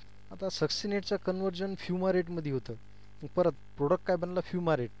 आता सक्सिनेटचं कन्वर्जन फ्युमारेटमध्ये होतं. परत प्रोडक्ट काय बनला?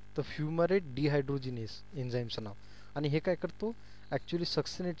 फ्युमारेट. तर फ्युमारेट डिहायड्रोजिनेस एन्झाईमचं नाव. आणि हे काय करतो? ॲक्च्युली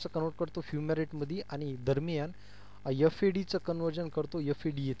सक्सिनेटचं कन्वर्ट करतो फ्युमारेटमध्ये, आणि दरम्यान FADचं कन्वर्जन करतो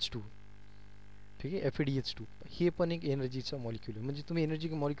FADH2. ठीक आहे, FADH2 हे पण एक एनर्जीचं मॉलिक्यूल आहे. म्हणजे तुम्ही एनर्जी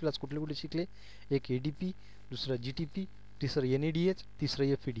मॉलिक्यूल आज कुठले कुठले शिकले? एक ADP, दुसरं GTP, तिसरं NADH,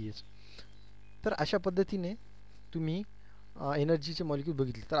 तिसरं FADH. तर अशा पद्धतीने तुम्ही एनर्जीचे मॉलिक्यूल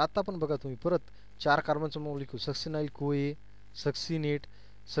बघितले. तर आता पण बघा तुम्ही परत 4 कार्बनचं मॉलिक्यूल सक्सिनाइल कोए,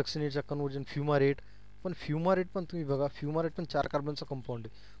 सक्सिनेटचा कन्वर्जन फ्युमारेट. पण फ्युमारेट पण तुम्ही बघा, फ्युमारेट पण 4 कार्बनचा कंपाऊंड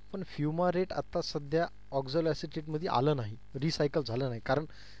आहे. पण फ्युमारेट आता सध्या ऑक्झॅलो ॲसिटेटमध्ये आलं नाही, रिसायकल झालं नाही. कारण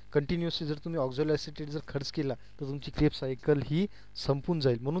कंटिन्युअसली जर तुम्ही ऑक्झॅलो ॲसिटेट जर खर्च केला तर तुमची क्रेब्स सायकल ही संपून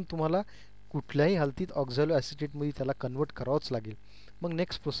जाईल. म्हणून तुम्हाला कुठल्याही हालतीत ऑक्झॅलो ॲसिटेटमध्ये त्याला कन्वर्ट करावंच लागेल. मग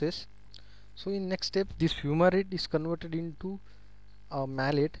next process. So in next step, this fumarate is converted into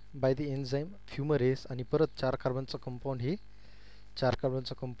malate by the enzyme fumarase. आणि परत 4 कार्बनचं कंपाऊंड, हे 4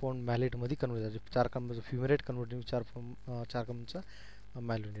 कार्बनचं कंपाऊंड मॅलेटमध्ये कन्वर्ट झाले. 4 कार्बनचं फ्युमरेट convert into 4 कार्बनचं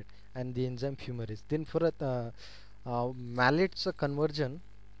मॅलोनेट and the enzyme फ्युमरेस. Then परत मॅलेटचं कन्वर्जन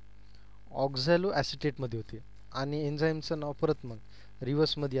ऑक्झॅलो ॲसिटेटमध्ये होते. आणि एन्झाईमचं नाव परत मग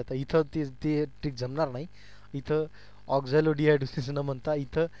रिव्हर्समध्ये. आता इथं ते ट्रिक जमणार नाही. इथं ऑक्झॅलो डिहायड्रोजिनेस न म्हणता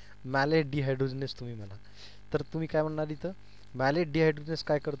इथं मॅलेट डिहायड्रोजिनेस तुम्ही म्हणा. तर तुम्ही काय म्हणणार इथं? मॅलेट डिहायड्रोजिनेस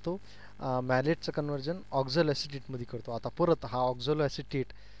काय करतो? मॅलेटचं कन्वर्जन ऑक्झॅलो ॲसिटेटमध्ये करतो. आता परत हा ऑक्झॅलो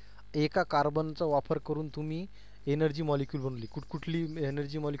ॲसिटेट एका कार्बनचा वापर करून तुम्ही एनर्जी मॉलिक्यूल बनवली. कुठली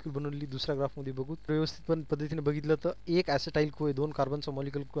एनर्जी मॉलिक्यूल बनवली दुसऱ्या ग्राफमध्ये बघू. व्यवस्थित पण पद्धतीने बघितलं तर एक ॲसिटाइल कोए 2 कार्बनचा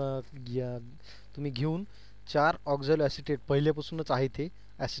मॉलिक्यूल तुम्ही घेऊन 4 ऑक्झॅलो ॲसिटेट, पहिल्यापासूनच आहे ते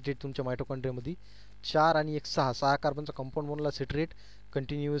ॲसिटेट तुमच्या मायटोकॉन्ड्रियामध्ये, 4 आणि 1 6 कार्बनचा कंपाऊंड बनवला सिट्रेट,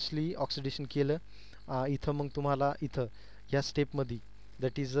 कंटिन्युअसली ऑक्सिडेशन केलं. इथं मग तुम्हाला इथं ह्या स्टेपमध्ये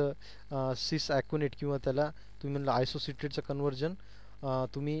दॅट इज सिस ॲक्वनेट किंवा त्याला तुम्ही म्हणलं आयसोसिट्रेटचं कन्वर्जन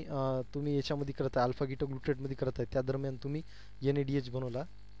तुम्ही याच्यामध्ये करत आहे, अल्फा कीटो ग्लुटरेटमध्ये करत आहे. त्या दरम्यान तुम्ही NADH बनवला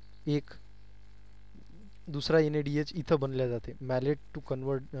एक. दुसरा NADH इथं बनल्या जाते मॅलेट टू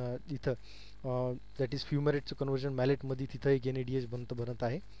कन्वर्ट इथं दॅट इज फ्युमरेटचं कन्वर्जन मॅलेटमध्ये तिथं एक NADH बनत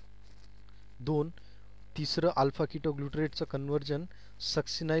आहे. 2 तिसरं अल्फा कीटोग्लुटरेटचं कन्वर्जन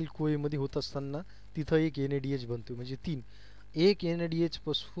सक्सिनाइल कोएमध्ये होत असताना तिथं एक NADH बनतो. म्हणजे 3 एक NADH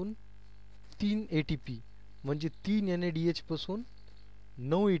पासून 3 ATP म्हणजे 3 NADH पासून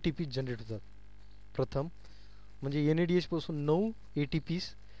 9 ATP जनरेट होतात. प्रथम म्हणजे NADH पासून 9 ATPs,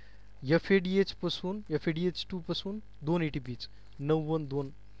 FADH पासून FADH2 पासून 2 ATPs 9 1 2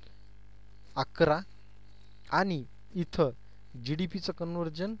 11 आणि इथं GDPचं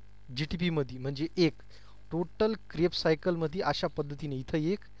कन्वर्जन GTP मध्ये म्हणजे 1 टोटल क्रेब्स सायकलमध्ये अशा पद्धतीने इथं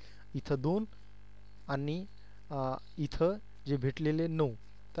 1 इथं 2 आणि इथं जे भेटलेले 9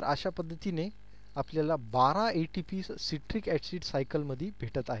 तर अशा पद्धतीने आपल्याला 12 ATP सिट्रिक ॲसिड सायकलमध्ये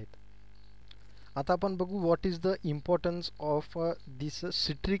भेटत आहेत. आता आपण बघू what is the importance of this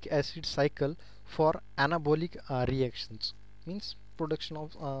citric acid cycle for ॲनाबॉलिक reactions means production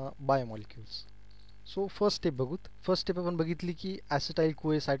of biomolecules. So first step बघूत. First step आपण बघितली की ॲसिटाइल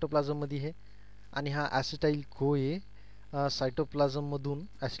कोए सायटोप्लाझममध्ये आहे आणि हा ॲसिटाइल कोए सायटोप्लाझममधून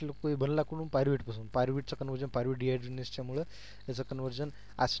ॲसिटाइल कोए बनला कुठून पायरुवेटपासून. पायरुवेटचं कन्वर्जन पायरुवेट डिहायड्रोजिनेसच्यामुळं याचं कन्वर्जन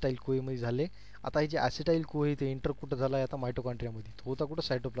ॲसिटाइल कोएमध्ये झाले. आता हे जे ॲसिटाइल कोए ते एंटर कुठं झाला आहे आता मायटोकॉन्ड्रियामध्ये, होता कुठं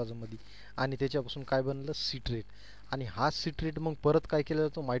सायटोप्लाझममध्ये आणि त्याच्यापासून काय बनलं सिट्रेट आणि हा सिट्रेट मग परत काय केला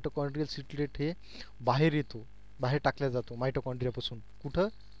जातो मायटोकॉन्ड्रियल सिट्रेट हे बाहेर येतो, बाहेर टाकला जातो मायटोकॉन्ड्रियापासून कुठं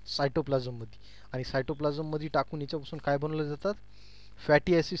सायटोप्लाझममध्ये आणि सायटोप्लाझममध्ये टाकून याच्यापासून काय बनवलं जातात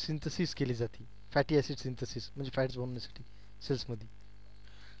फॅटी ॲसिड सिंथेसिस केली जाते. फॅटी ॲसिड सिंथेसिस म्हणजे फॅट्स बनवण्यासाठी सेल्समध्ये.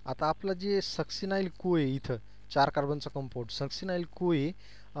 आता आपला जे सक्सिनाइल कोए इथं 4 कार्बनचा कंपाऊंड सक्सिनाइल कोए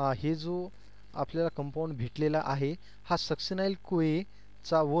हे जो आपल्याला कंपाऊंड भेटलेला आहे हा सक्सिनाइल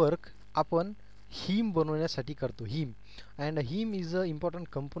कोएचा वर्क आपण हीम बनवण्यासाठी करतो. Him and him is a important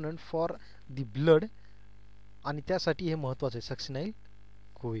component for the blood आणि त्यासाठी हे महत्त्वाचं आहे सक्सिनाइल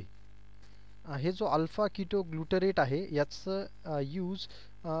कोए. हे जो अल्फा कीटोग्लुटरेट आहे याचं यूज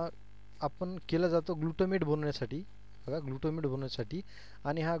आपण केला जातो ग्लुटामेट बनवण्यासाठी. बघा ग्लुटामेट बनवण्यासाठी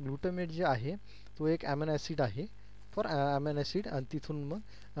आणि हा ग्लुटामेट जे आहे तो एक अॅमिनो ॲसिड आहे फॉर अॅमिनो ॲसिड आणि तिथून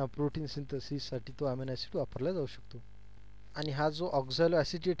मग प्रोटीन सिंथेसिससाठी तो अॅमिनो ॲसिड वापरला जाऊ शकतो. आणि हा जो ऑक्झॅलो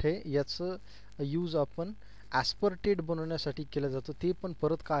ॲसिटेट आहे याचं यूज आपण ॲस्पर्टेट बनवण्यासाठी केला जातो, ते पण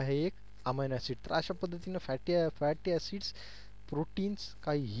परत काय आहे एक अमायनो ॲसिड. तर अशा पद्धतीनं फॅटी ॲसिड्स प्रोटीन्स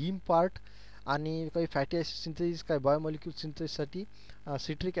काही हीम पार्ट आणि काही फॅटी ॲसिड सिंथेसिस काही बायोमॉलिक्यूल सिंथेसिससाठी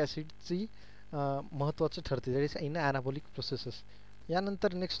सिट्रिक ॲसिडची महत्त्वाचं ठरते दॅट इज इन ॲनाबॉलिक प्रोसेसेस.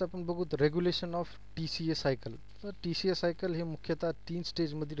 यानंतर नेक्स्ट आपण बघू रेग्युलेशन ऑफ TCA सायकल. तर TCA सायकल हे मुख्यतः 3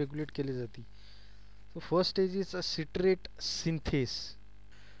 स्टेजमध्ये रेग्युलेट केली जाते. So first stage is citrate synthase.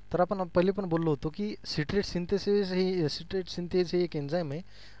 तर आपण पहिले पण बोललो होतो की सिट्रेट सिंथेस हे एक एन्झाईम आहे.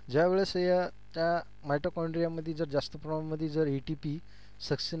 ज्यावेळेस त्या मायटोकॉन्ड्रियामध्ये जर जास्त प्रमाणामध्ये जर ATP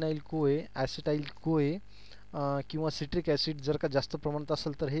सक्सिनाइल कोए ॲसिटाइल कोए किंवा सिट्रिक ॲसिड जर का जास्त प्रमाणात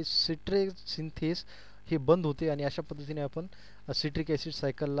असेल तर हे सिट्रेट सिंथेस हे बंद होते आणि अशा पद्धतीने आपण सिट्रिक ॲसिड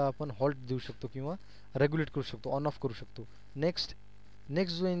सायकलला आपण हॉल्ट देऊ शकतो किंवा रेग्युलेट करू शकतो, ऑन ऑफ करू शकतो. नेक्स्ट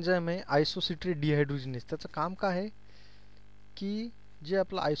जो एन्झाईम आहे आयसोसिट्रेट डिहायड्रोजिनेस. त्याचं काम काय आहे की जे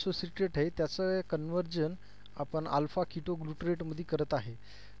आपलं आयसोसिट्रेट आहे त्याचं कन्वर्जन आपण अल्फा कीटोग्लुटरेटमध्ये करत आहे.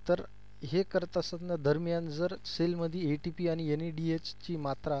 तर हे करत असताना दरम्यान जर सेलमध्ये ATP आणि NADHची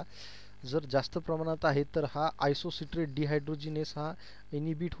मात्रा जर जास्त प्रमाणात आहे तर हा आयसोसिट्रेट डिहायड्रोजिनेस हा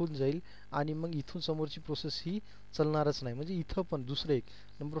इनिबिट होऊन जाईल आणि मग इथून समोरची प्रोसेस ही चालणारच नाही. म्हणजे इथं पण दुसरं एक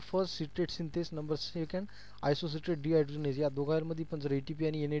number first citrate synthase, number second आयसोसिट्रेट डिहायड्रोजिनेस या दोघांमध्ये पण जर ATP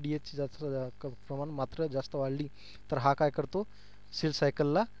आणि NADHची जास्त प्रमाण मात्रा जास्त वाढली तर हा काय करतो सेल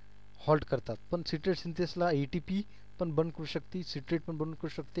सायकलला हॉल्ट करतात. पण सिट्रेट सिंथेसला ATP पण बंद करू शकते, सिट्रेट पण बंद करू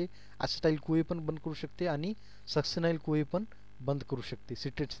शकते, ॲसिटाइल कोए पण बंद करू शकते आणि सक्सिनाइल कोए पण बंद करू शकते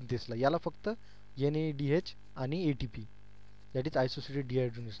सिट्रेट सिंथेसला. याला फक्त NADH आणि ATP दॅट इज आयसोसिट्रेट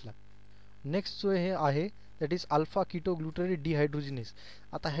डिहायड्रोजिनेसला. नेक्स्ट जो हे आहे दॅट इज अल्फा कीटोग्लुटरेट डिहायड्रोजिनेस.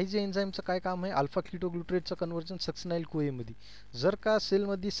 आता हे जे एन्झाईमचं काय काम आहे अल्फा कीटोग्लुटरेटचं कन्वर्जन सक्सिनाइल कोएमध्ये. जर का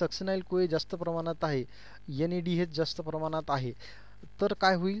सेलमध्ये सक्सिनाइल कोए जास्त प्रमाणात आहे NADH जास्त प्रमाणात आहे तर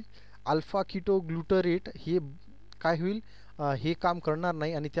काय होईल अल्फा कीटोग्लुटरेट हे काय होईल हे काम करणार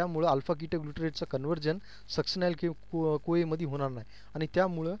नाही आणि त्यामुळं अल्फा कीटोग्लुटरेटचं कन्वर्जन सक्सिनाइल कोएमध्ये होणार नाही आणि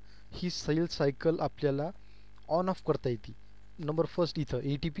त्यामुळं ही सेल सायकल आपल्याला ऑन ऑफ करता येते. नंबर फर्स्ट इथं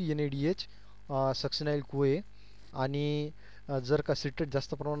ATP NADH सक्सिनाइल कोए आणि जर का सिट्रेट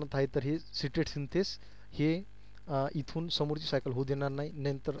जास्त प्रमाणात आहे तर हे सिट्रेट सिंथेस हे इथून समोरची सायकल होऊ देणार नाही.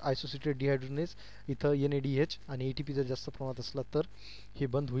 नंतर आयसोसिट्रेट डिहायड्रोजिनेस इथं NADH आणि ATP जर जास्त प्रमाणात असला तर हे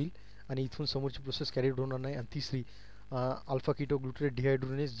बंद होईल आणि इथून समोरची प्रोसेस कॅरीड होणार नाही. आणि तिसरी अल्फा कीटोग्लुटरेट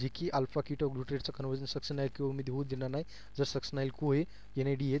डिहायड्रोजिनेस, जे की अल्फा कीटोग्लुटरेटचं कन्वर्जन सक्सेनाइल क्यूमध्ये होऊ देणार नाही जर सक्सेनाइल क्यू हे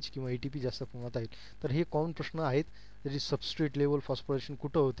NADH किंवा ATP जास्त प्रमाणात आहेत. तर हे कॉमन प्रश्न आहेत. त्याची सबस्ट्रेट लेवल फॉस्फोरेशन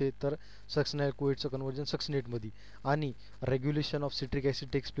कुठं होते, तर सक्सेनाइल कोएटचं कन्वर्जन सक्सिनेटमध्ये. आणि regulation of citric acid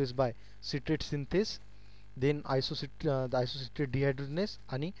text place by citrate synthase, then आयसोसिट्रेट डिहायड्रोजिनेस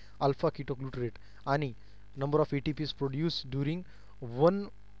आणि अल्फा कीटोग्लुटरेट. आणि number of ATPs produced during one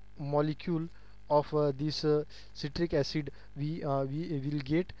molecule of this citric acid, we will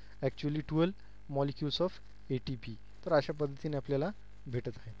get actually 12 molecules of ATP. तर अशा पद्धतीने आपल्याला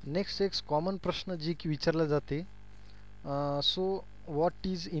भेटत आहे. नेक्स्ट एक कॉमन प्रश्न जे की विचारला जाते, सो व्हॉट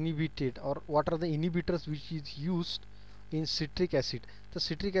इज इनिबिटेड और what R the inhibitors which is used in citric acid. तर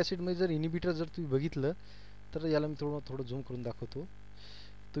सिट्रिक ॲसिडमध्ये जर इनिबिटर जर तुम्ही बघितलं तर याला मी थोडं झूम करून दाखवतो.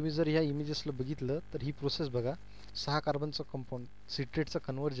 तुम्ही जर ह्या इमेजेसला बघितलं तर ही प्रोसेस बघा. 6 कार्बनचं कंपाऊंड सिट्रेटचं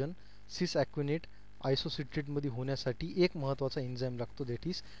कन्वर्जन सिस ॲक्विनेट आयसोसिट्रेटमध्ये होण्यासाठी एक महत्त्वाचा एन्झाईम लागतो, दॅट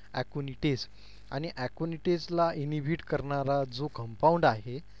इज ॲक्विनिटेज. आणि ॲक्विनिटेजला इनिबिट करणारा जो कंपाऊंड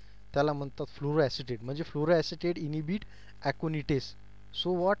आहे त्याला म्हणतात फ्लोरोॲसिटेट. म्हणजे फ्लोरोॲसिटेट inhibit ॲक्विनिटेज.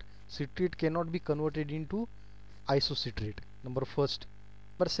 So what, citrate cannot be converted in to आयसोसिट्रेट, number first.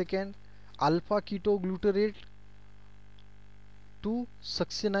 Number second, alpha कीटोग्लुटरेट to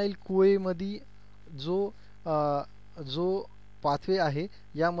सक्सेनाइल कोएमध्ये जो पाथवे आहे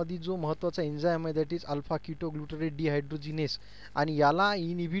यामध्ये जो महत्त्वाचा एन्झाईम आहे दॅट इज अल्फा कीटोग्लुटरेट डिहायड्रोजिनेस. आणि याला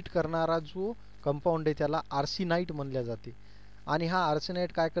इनिबिट करणारा जो कंपाऊंड आहे त्याला आर्सेनाइट म्हणल्या जाते. आणि हा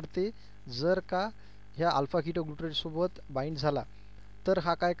आर्सेनाइट काय करते, जर का ह्या अल्फा कीटोग्लुटरेटसोबत बाइंड झाला तर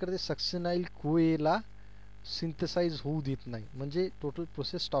हा काय करते, सक्सेनाइल कोएला सिंथेसाइज होऊ देत नाही, म्हणजे टोटल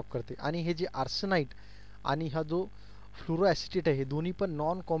प्रोसेस स्टॉप करते. आणि हे जे आर्सेनाइट आणि हा जो फ्लोरोॲसिटेट आहे हे दोन्ही पण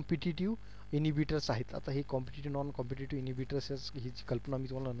नॉन कॉम्पिटिटिव्ह इनिबिटर्स आहेत. आता हे कॉम्पिटिटिव्ह नॉन कॉम्पिटिटिव्ह इनिबिटर्स ह्याची कल्पना मी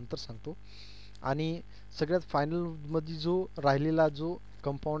तुम्हाला नंतर सांगतो. आणि सगळ्यात फायनलमध्ये जो राहिलेला जो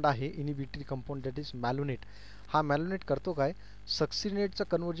कंपाऊंड आहे इनिबिटरी कंपाऊंड दॅट इज मॅलोनेट. हा मॅलोनेट करतो काय, सक्सिनेटचं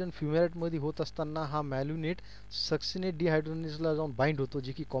कन्वर्जन फ्युमॅरेटमध्ये होत असताना हा मॅलोनेट सक्सिनेट डिहायड्रोजिनेसला जाऊन बाइंड होतो,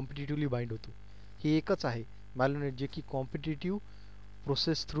 जे की कॉम्पिटिटिव्हली बाइंड होतो. हे एकच आहे मॅलोनेट जे की competitive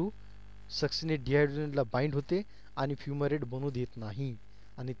process through succinate डिहायड्रोजिनेसला bind होते आणि फ्युमरेट बनू देत नाही,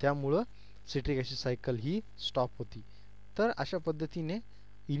 आणि त्यामुळं सिट्रिक ॲसिड सायकल ही स्टॉप होती. तर अशा पद्धतीने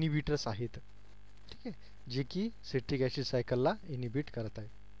इनिबिटर्स आहेत, ठीक आहे, जे की सिट्रिक ॲसिड सायकलला इनिबिट करत आहे.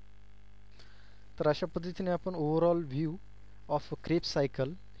 तर अशा पद्धतीने आपण overall view of Krebs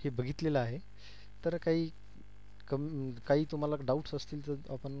cycle हे बघितलेलं आहे. तर काही तुम्हाला डाऊट्स असतील तर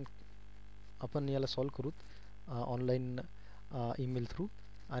आपण याला सॉल्व करूत ऑनलाईन ईमेल थ्रू.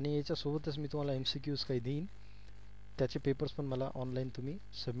 आणि याच्यासोबतच मी तुम्हाला MCQs काही देईन, त्याचे पेपर्स पण मला ऑनलाईन तुम्ही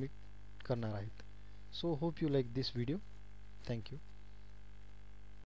सबमिट करणार आहेत. So hope you like this video. Thank you.